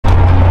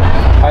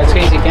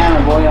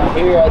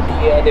here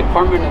at the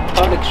Department of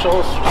Public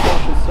Social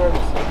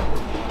Services.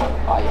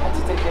 Oh, you have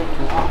to take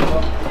everything off, bro.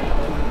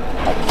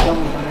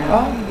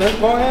 Let's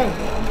go ahead.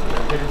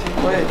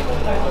 Wait.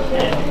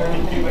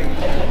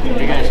 What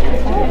are you guys here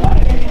for?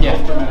 Yeah.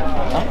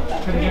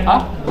 Huh?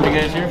 What are you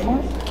guys here for?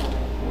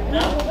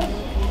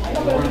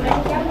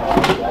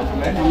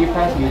 You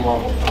pass me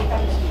wall.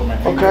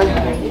 Okay.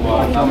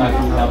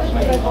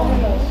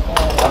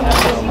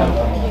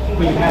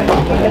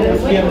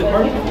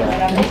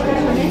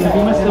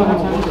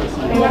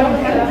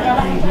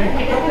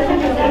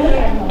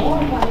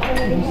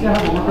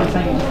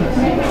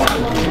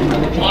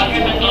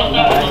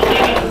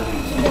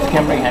 You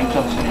can't bring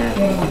handcuffs in here.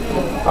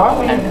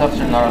 Handcuffs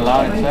are not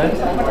allowed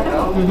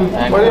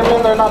inside. What do you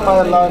mean they're not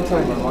allowed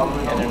inside?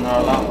 Yeah, they're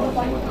not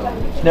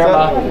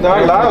allowed.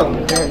 They're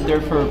allowed.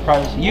 They're for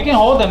privacy. You can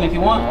hold them if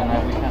you want.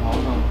 No, we can't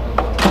hold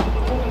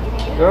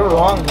them. You're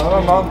wrong. I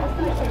don't know.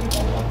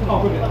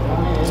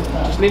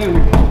 Just leave him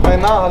here. Right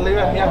now, I'll leave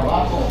it here.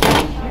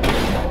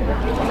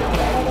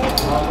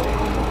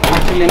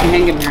 Actually, let me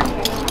hang him here.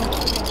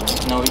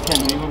 No, we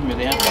can't leave them here.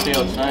 They have to stay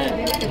outside.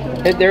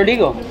 They're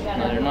illegal.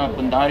 No, they're not,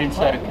 but not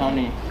inside a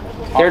county.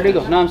 They're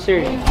illegal. No, I'm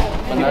serious.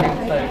 But not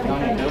inside a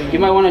county building. You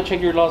might want to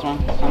check your laws, man.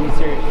 I'm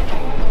serious.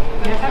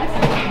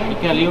 You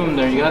can't leave them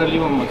there. You gotta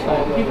leave them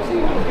outside.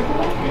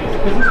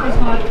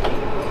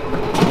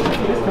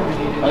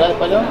 ¿Habla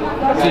español?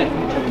 Sí.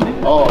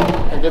 Oh,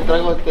 es que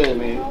traigo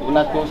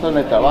una cosa en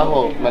el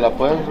trabajo. ¿Me la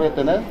puedes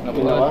retener? No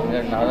puedo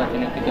hacer nada.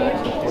 Tienes que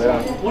quedarse afuera.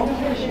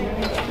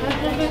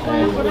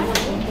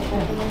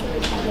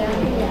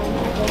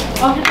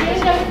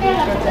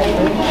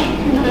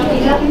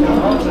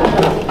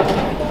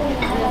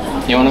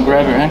 You want to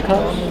grab your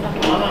handcuffs?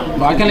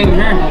 Well, I can leave him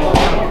here.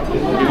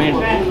 What do you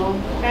mean?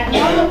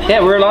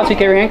 Yeah, we're allowed to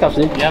carry handcuffs,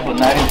 dude. Yeah, but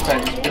not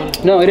inside this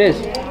building. No, it is.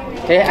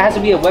 It has to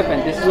be a weapon.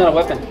 This is not a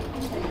weapon.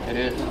 It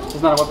is.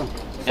 It's not a weapon.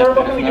 Yeah,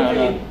 but it's not.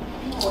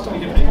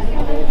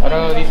 I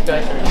don't know. These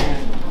guys are here.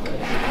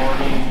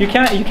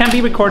 Recording. You can't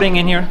be recording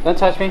in here. Don't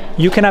touch me.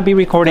 You cannot be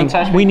recording.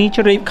 Don't touch me. We need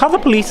you to call the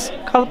police.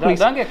 Call the police.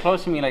 Don't get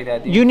close to me like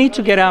that, dude. You need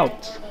to get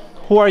out.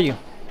 Who are you?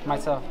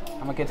 Myself.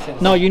 I'm a good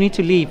citizen. No, you need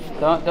to leave.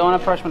 Don't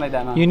approach me like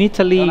that, man. You need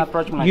to leave. Don't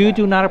approach me like you that.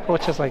 do not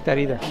approach us like that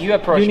either. You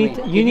approach me.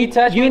 You need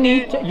to You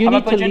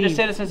leave. put you under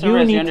citizen's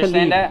arrest. You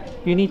understand that?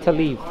 You need to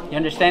leave. You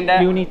understand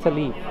that? You need to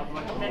leave.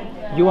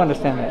 You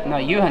understand that? No,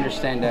 you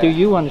understand that. Do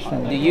you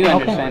understand that? Do you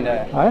understand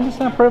that? I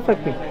understand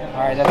perfectly. All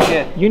right, that's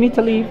good. You need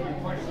to leave.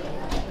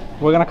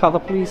 We're gonna call the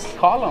police.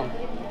 Call them.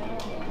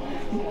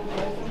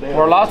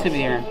 We're allowed to be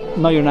here.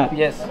 No, you're not.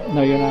 Yes.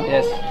 No, you're not.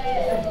 Yes.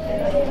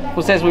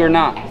 Who says we are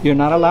not? You're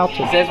not allowed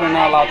to. Who says we're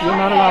not allowed to? You're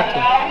not allowed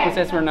to. Who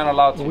says we're not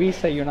allowed to? We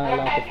say you're not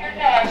allowed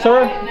to.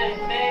 Sir?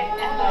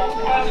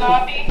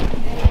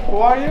 Who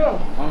are you?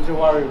 I'm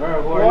Jawari.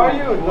 Who are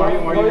you? Who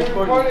are you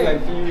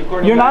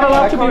recording? You're not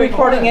allowed to be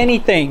recording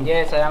anything.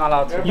 Yes, I am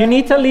allowed to. You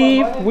need to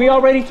leave. We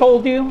already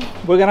told you.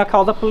 We're gonna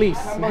call the police.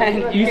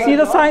 Man, you see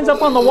the signs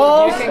up on the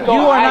walls? You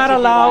You are not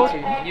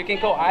allowed. You can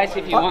go ice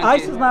if you want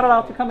ICE to. is not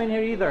allowed to come in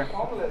here either.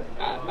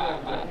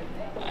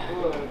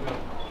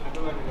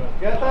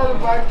 Get that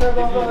back there.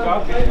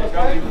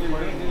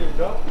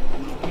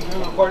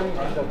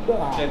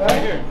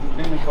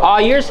 Oh,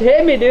 yours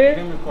hit me, dude.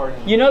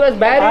 You know that's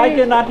bad. I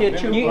did not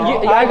hit you.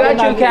 I got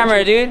you on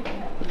camera, dude.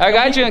 I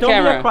got you on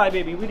camera. Don't be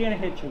a crybaby. We didn't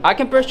hit you. I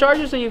can press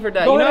charges on you for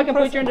that. Go You know I ahead can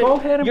and put you press- under. go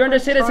ahead and You're under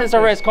press citizen's charges.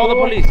 arrest. Call the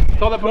Go- police.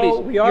 Call the police.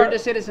 we are- You're under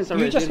citizen's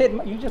arrest. You just hit.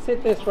 You just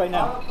hit this right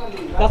now.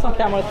 That's on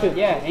camera too.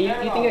 Yeah, and you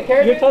think I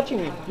care? You're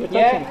touching me. You're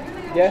touching Yeah. me.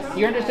 Yes.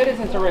 You're under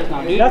citizen's arrest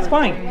now, dude. That's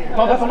fine.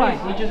 Call the That's police.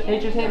 fine. He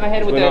just hit my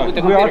head with the We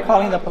computer. are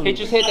calling the police.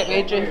 He just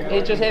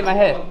hit my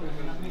head.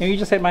 And you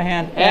just hit my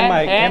hand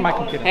and my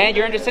computer. And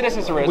you're under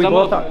citizen's arrest. We Don't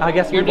both move. are. I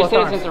guess we You're under both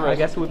are. citizen's I arrest.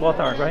 guess we both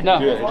are, right? No.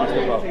 Yeah, just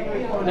step out. No, You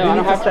I need don't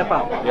to have step to.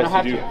 out. I don't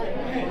have to.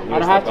 I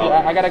don't have to.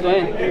 I gotta go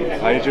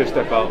in. I need you to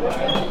step out.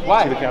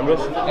 Why? See the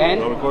cameras? And?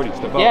 No recording.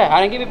 Step out. Yeah,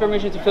 I didn't give you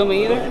permission to film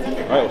me either. All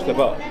right, well, step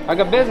out. I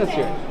got business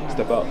here.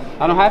 Step out.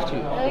 I don't have to.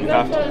 You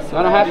have to.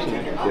 I don't have to.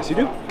 Yes, you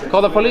do.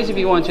 Call the police if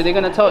you want to. They're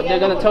gonna tell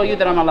you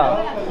that I'm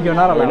allowed. You're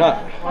not allowed. You're not.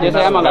 Yes,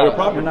 I am Private allowed.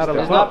 property. You're not Step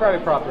allowed. It's out. not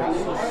private property.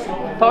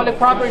 Public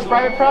property is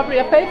private property.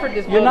 I pay for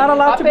this. You're not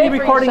allowed to be building. I pay for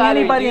your recording salary,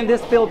 anybody dude. in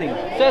this building.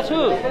 Says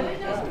who?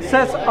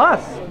 Says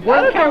us. I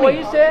don't care what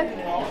you said.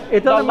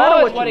 It doesn't The law matter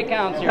is what what you. it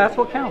counts here. That's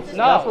what counts. No,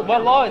 That's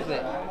what law is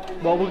it?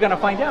 Well, we're gonna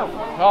find out.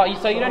 Oh,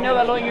 so you don't know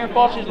that law? You're in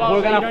Falsh's law.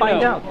 We're so you gonna don't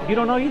find know. out. You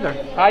don't know either.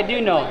 I do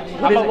know.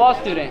 I'm is a it? law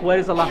student. What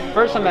is the law?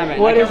 First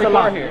Amendment. What I is can the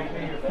law? record here.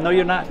 No,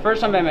 you're not.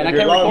 First Amendment. I If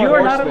you're can law record. You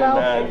are not enforcement,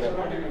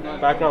 allowed.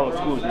 man, background with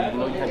schools, you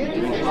know you can't be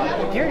doing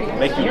this. Security.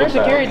 Make you You're look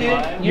bad. security, dude.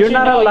 You You're should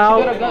not know. You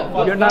should allowed. go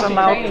to You're not training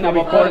allowed to about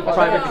record political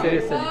private security.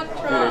 citizens. Dude,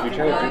 if you're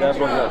trying to do that,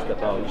 one, you gotta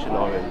step out. You should know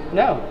already.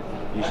 No.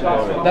 You should know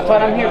already. That's why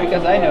I'm here,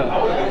 because I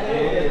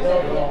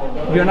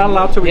know. You're not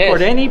allowed to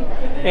record Yes.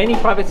 any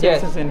private Yes.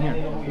 citizens in here.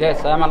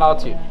 Yes, I'm allowed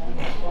to.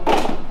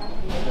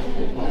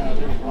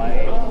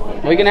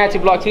 We're gonna have to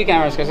block 2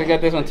 cameras because I got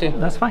this one too.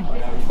 That's fine.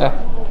 Yeah.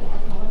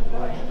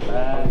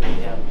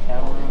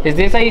 Is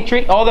this how you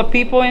treat all the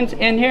people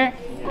in here?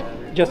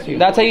 Just you.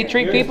 That's how you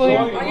treat people here?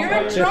 You're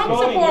a Trump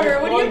supporter.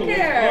 What do you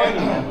care?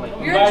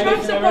 You're a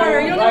Trump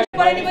supporter. You don't know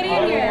about anybody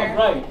in here.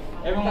 Right.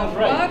 Everyone's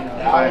right.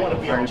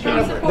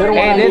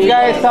 Hey, This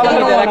guy is telling me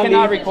that I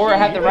cannot record. I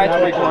have the right to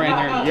record in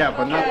here. Yeah,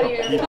 but not the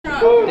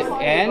people.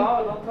 And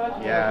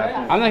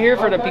Yeah, I'm not here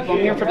for the people.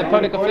 I'm here for the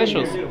public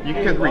officials. you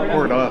could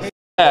record us.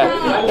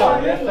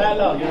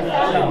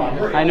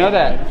 I know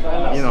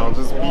that. You know,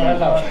 just be.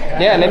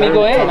 Yeah, let me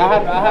go in.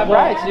 I have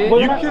rights, dude.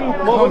 You can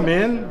come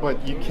in,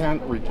 but you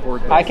can't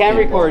record. I can't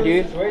record,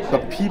 dude. The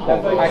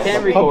people. I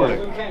can't the record.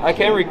 public. I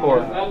can't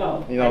record.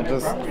 You know,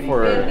 just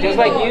for. Just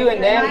like you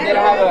and them, they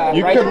don't have a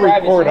You right could to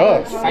privacy. record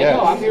us, I yes.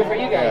 know. I'm here for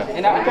you guys,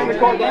 and I can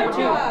record them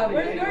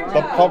too.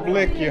 The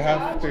public, you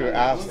have to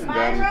ask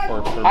them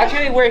for permission.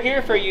 Actually, we're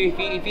here for you.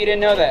 If you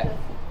didn't know that.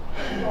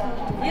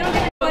 You don't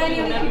get to put any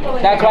of these people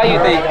in That's here. why you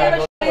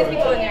think. These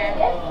people in here.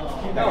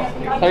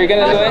 So you're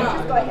gonna do it?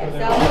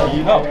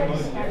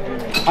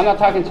 So, I'm not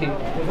talking to you.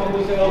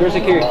 You're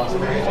security.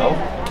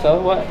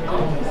 So what?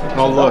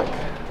 No, look.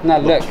 Now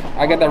look,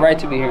 I got the right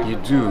to be here. You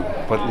do,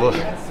 but look,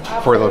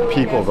 for the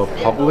people, the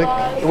public,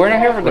 We're not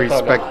here for the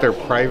respect public. their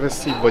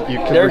privacy, but you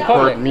can They're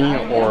record public. me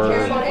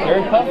They're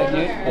in public,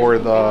 dude. or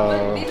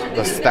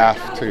the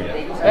staff too.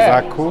 Is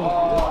Yeah. that cool?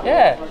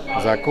 Yeah.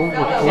 Is that cool? We're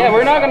cool? Yeah,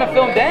 we're not gonna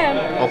film them.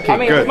 Okay, I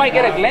mean, good. we might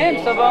get a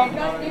glimpse of them.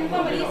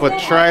 But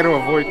try to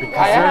avoid because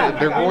I am.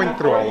 they're going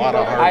through a lot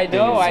of hard I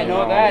know, things. I you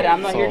know that.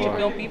 I'm not here to so-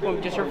 film people.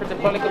 I'm just here for the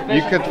public officials.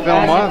 You could to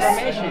film pass us,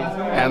 information.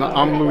 and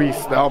I'm Luis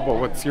Dalbo.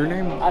 What's your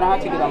name? I don't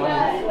have to get on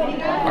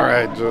my All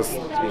right, just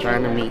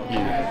trying to meet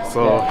you.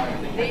 So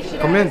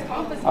come in,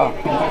 Oh.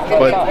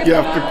 but you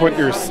have to put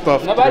your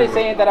stuff. Nobody's through.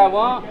 saying that I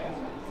won't.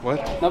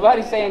 What?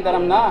 Nobody's saying that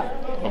I'm not.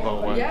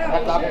 About what?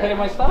 I'm putting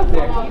my stuff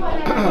there.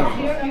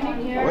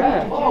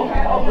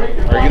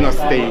 Are you gonna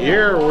stay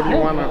here, or what do you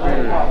wanna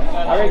do?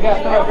 I already got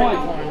to my point.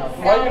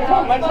 Where are you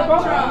from? Mexico?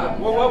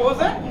 What was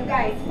that?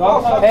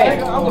 Hey,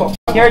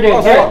 here,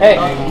 dude. Here, hey,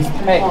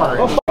 hey.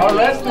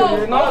 Arrested,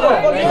 you know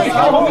that.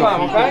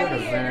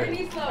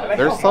 Okay?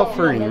 They're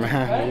suffering,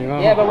 man. You know,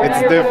 Yeah, but we're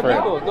not it's here for the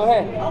different. people. Go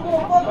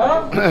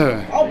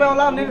ahead. I'll bail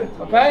out, nigga.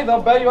 Okay?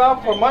 Don't bail you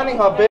out for money,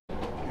 huh, bitch?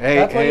 Hey,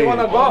 That's where hey. you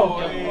wanna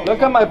go.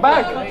 Look at my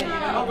back.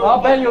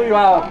 I'll bail you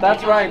out.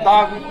 That's right,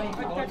 dog.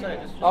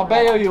 I'll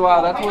bail you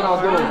out. That's what I'll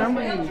do.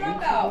 Bail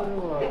Trump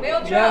out.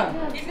 Bail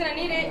Trump. He's gonna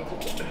need it.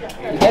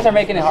 You guys are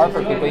making it hard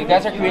for people. You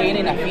guys are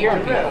creating a fear in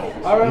people.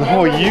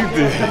 No, you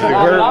did.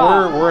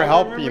 We're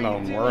helping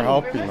them. We're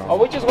helping Oh, them.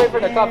 we just wait for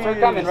the cops. They're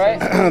coming, right?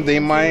 They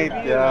might,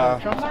 yeah.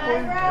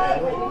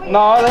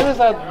 No, this is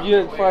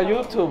for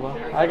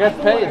YouTube. I get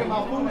paid.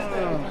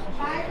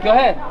 Go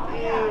ahead.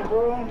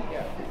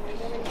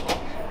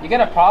 You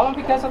got a problem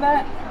because of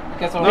that?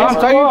 Because of No, I'm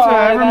this? telling you,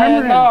 I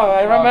remember him. No,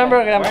 I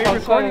remember him. Why are you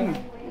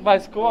recording? By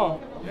school.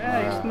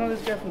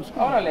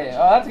 Orale.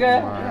 Oh, that's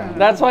good.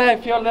 That's why I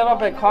feel a little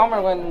bit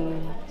calmer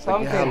when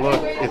something. Yeah, look,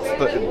 it's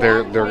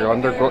they're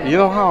undergoing. You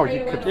know how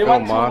you could You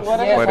want film to- us, what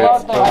Yes, but well,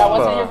 it's no, just I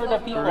wasn't here for the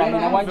people. I mean,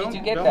 I want you to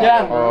get that.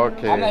 Yeah.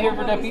 Okay. I'm not here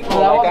for the people.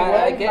 That was Like,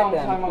 I way get long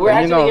them. time We're ago.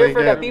 You know, actually here they for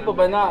the get- people,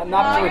 but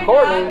not for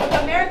recording.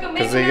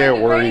 because they get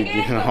worried.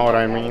 You know what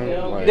I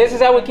mean? Like, This is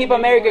how we keep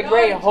America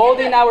great,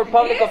 holding our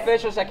public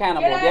officials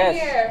accountable. Get out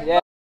Yes. here. Yeah.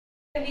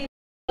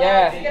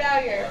 Yeah. Get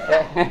out here.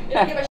 You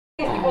don't give a shit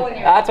these people in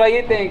here. That's what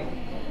you think.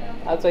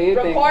 That's what you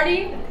think.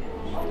 Recording.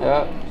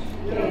 Yeah.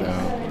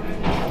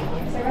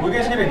 Where you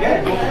guys gonna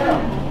get?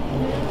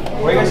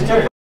 Where you guys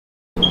get?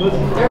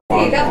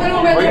 See, that's when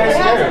we're Why you guys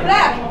black. scared?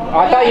 Black.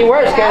 I thought you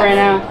were scared right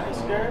now.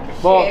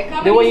 Well, Shit,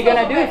 come do what in you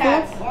gonna these do, social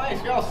fool.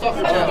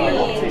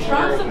 hats. The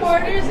Trump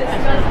supporters is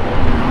just.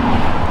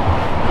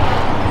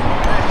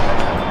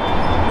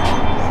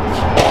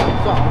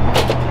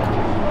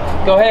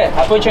 Go ahead.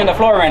 I put you on the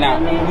floor right now.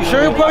 You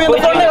sure you put me on the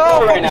Put you floor, on the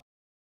floor nigga? right now.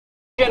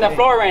 Put you on the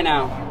floor right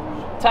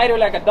now. Tied her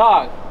like a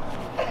dog.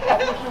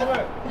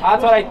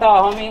 That's what I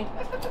thought, homie.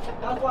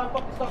 That's why I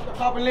fucking stuck the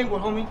copper lingual,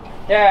 homie.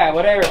 Yeah,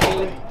 whatever,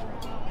 fool.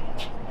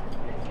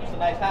 It's a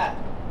nice hat.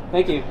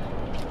 Thank you.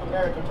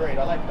 American grade,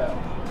 I like that.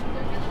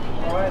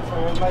 Alright, so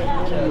it's like,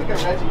 look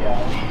at Reggie out.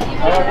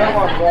 I like that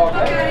one, bro.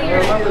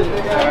 Remember this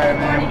nigga?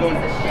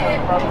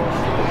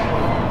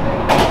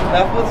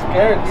 That fool's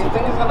scared. Do you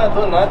think he's gonna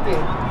do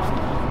nothing?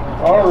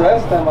 I'll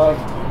arrest him, like.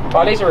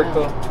 Police work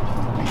cool.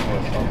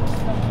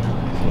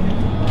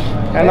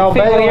 And I'll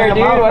People bail here, him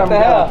dude. out What from the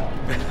jail. hell?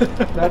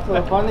 That's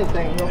the funny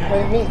thing. He'll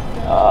pay me.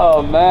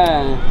 Oh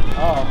man.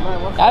 Oh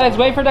man, what's Let's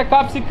wait for the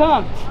cops to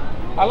come.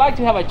 I like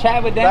to have a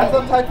chat with them. That's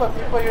the type of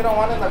people you don't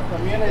want in the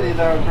community.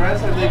 They're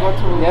aggressive. They go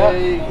to Yep.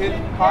 they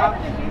hit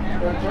cops.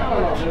 They're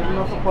criminals. They're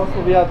not supposed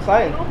to be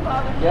outside.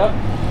 Yep.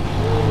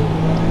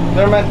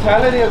 Their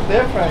mentality is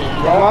different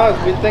from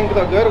us. We think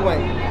the good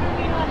way.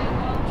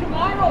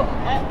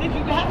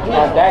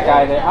 Oh, that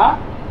guy there, huh?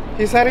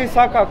 He said he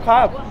suck a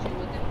cop. You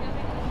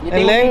In think we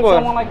need language.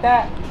 someone like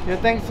that? You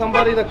think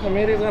somebody in the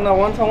community is gonna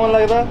want someone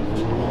like that?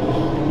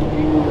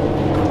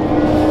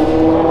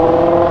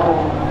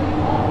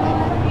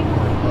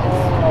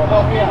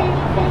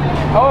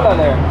 Hold on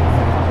there.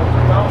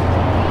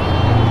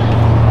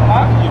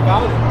 Huh?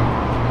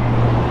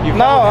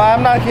 No,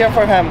 I'm not here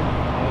for him.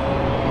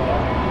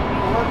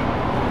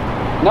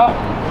 No?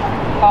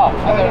 Oh, I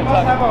You thought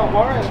must it have a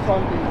warrant or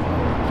something.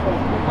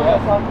 People that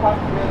some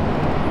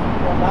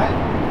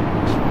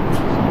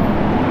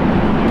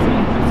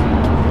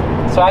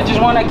So I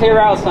just want to clear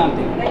out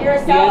something. That you're a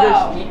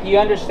sellout. You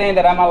understand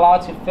that I'm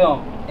allowed to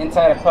film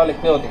inside a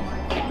public building.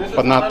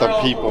 But not the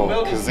people,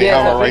 because they Yes,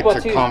 have a the right people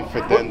to too.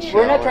 confidentiality.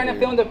 We're not trying to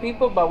film the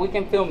people, but we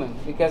can film them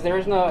because there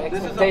is no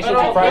expectation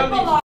to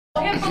privacy.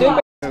 HIPAA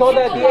Stupid. It's called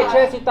the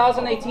DHS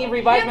 2018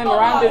 revised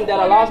memorandum that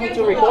allows me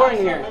to record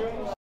in here.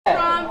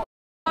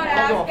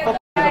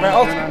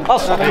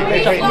 from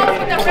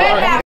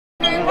ask.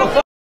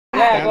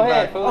 Yeah, go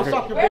ahead, fool.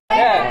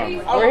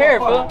 Yeah, we're here,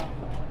 fool.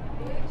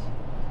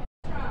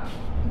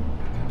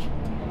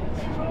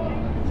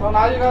 So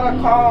now you gotta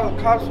call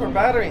cops for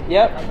battery.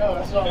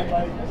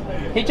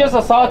 Yep. He just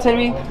assaulted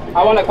me.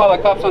 I want to call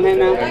the cops on him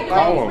now.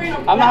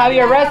 I'm gonna have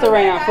you arrested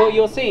right now, fool.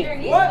 You'll see.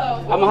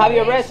 I'm gonna have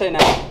you arrested now.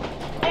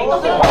 Hey,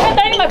 what the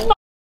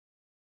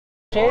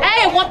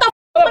f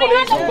are you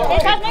doing?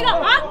 Bitch ass nigga,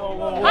 huh?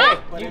 Huh?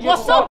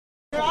 What's up?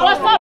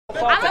 What's up?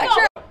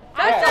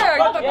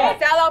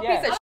 Sellout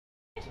piece of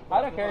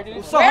I don't care, dude.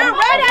 We're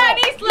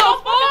red-handed slow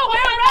fool.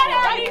 We're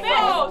red-handed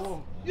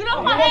slow. You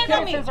don't put hands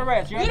on me. Citizen's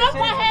arrest. You don't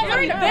put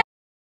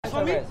hands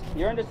on me.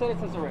 You're under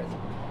citizen's arrest.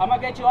 I'm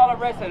gonna get you all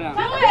arrested now.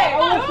 Do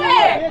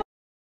it.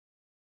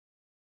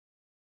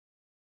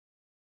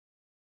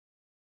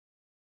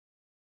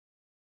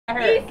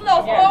 Eat slow,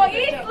 fool.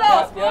 Eat slow,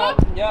 fool.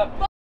 Yep.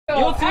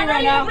 You'll see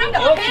right now.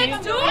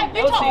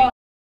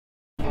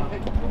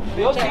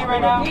 You'll see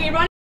right now.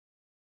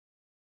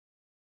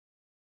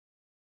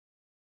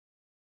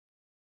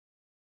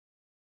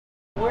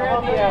 We're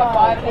at the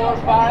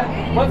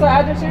 545. What's the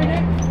address here,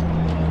 dude?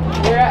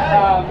 We're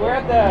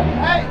at the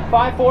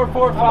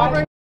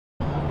 5445.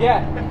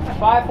 Yeah,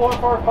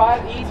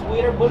 5445 East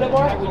Wheater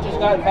Boulevard. We just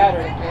got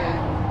battered.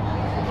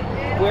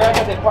 We're at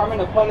the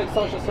Department of Public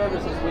Social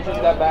Services. We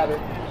just got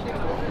battered.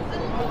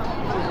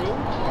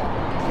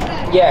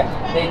 Yeah,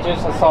 they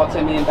just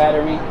assaulted me and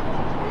battered me.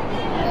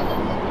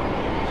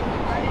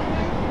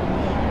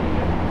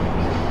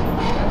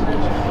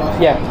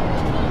 Yeah.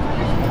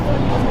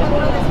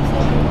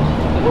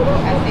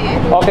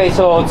 Okay,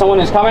 so someone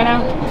is coming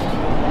now?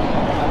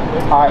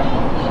 Alright.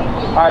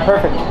 Alright,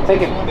 perfect.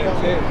 Take it.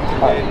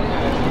 Alright.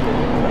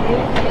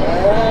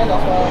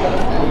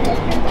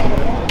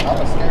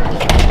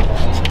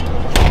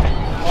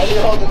 Why are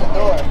you holding the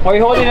door? Why are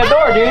you holding the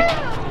door, dude?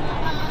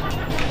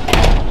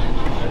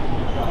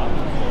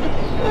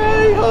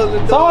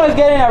 Someone is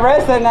getting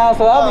arrested now,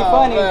 so that'll be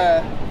funny.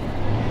 Man.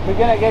 We're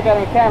gonna get that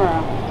on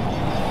camera.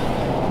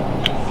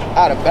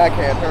 I'd have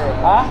backhand her.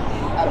 Huh?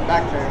 I'd have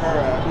backhand her.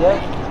 Yep.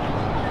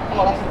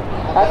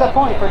 That's a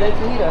point for them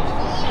to meet us.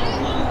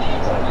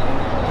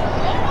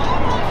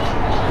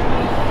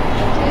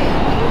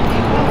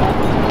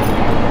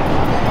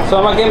 So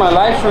I'm gonna get my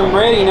live stream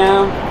ready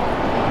now.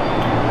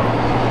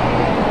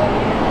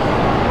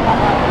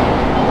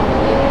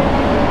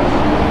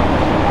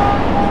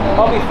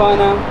 That'll be fun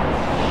now.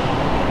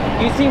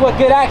 You see what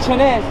good action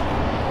is.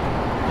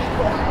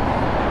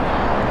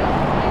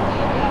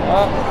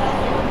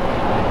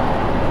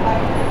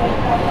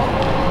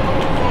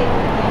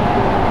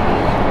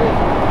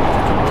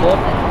 Yep,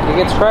 it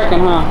gets cracking,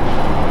 huh?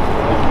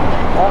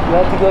 Oh, you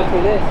have to go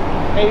through this.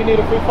 Hey, you need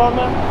a free phone,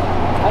 man?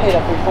 I need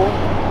a free phone.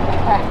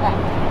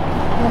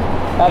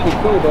 That'd be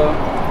cool, though.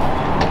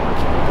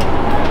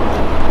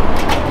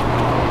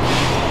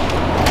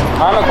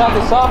 Alright, I'm gonna cut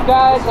this off,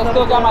 guys. I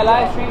still got my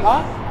live stream.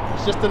 Huh?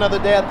 It's just another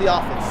day at the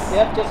office.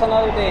 Yep, just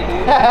another day,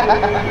 dude.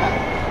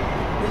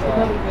 Just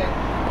another day.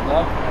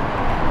 Yep.